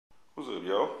What's up,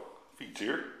 y'all? Feets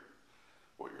here.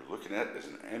 What you're looking at is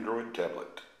an Android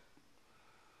tablet.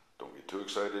 Don't get too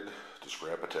excited to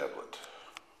scrap a tablet.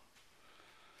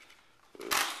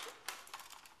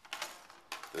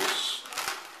 This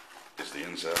is the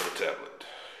inside of a tablet.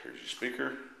 Here's your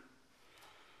speaker.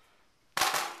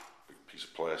 Big piece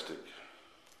of plastic.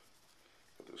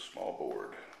 Got this small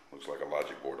board. Looks like a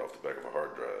logic board off the back of a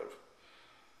hard drive.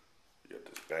 You got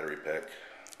this battery pack.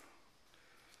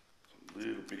 Some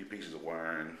little bitty pieces of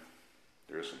wiring.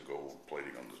 There is some gold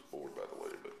plating on this board, by the way,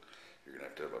 but you're going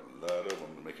to have a lot of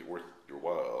them to make it worth your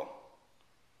while.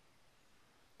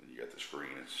 Then you got the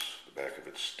screen. It's the back of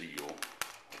it's steel.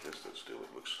 I guess that's steel.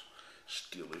 It looks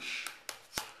steelish,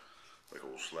 like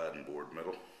old sliding board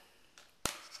metal.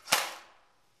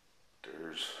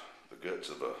 There's the guts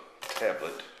of a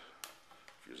tablet.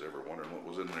 If you was ever wondering what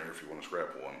was in there, if you want to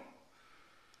scrap one,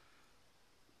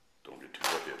 don't get too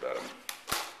lucky about them.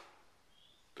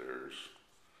 There's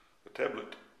the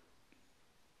tablet.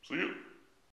 See you.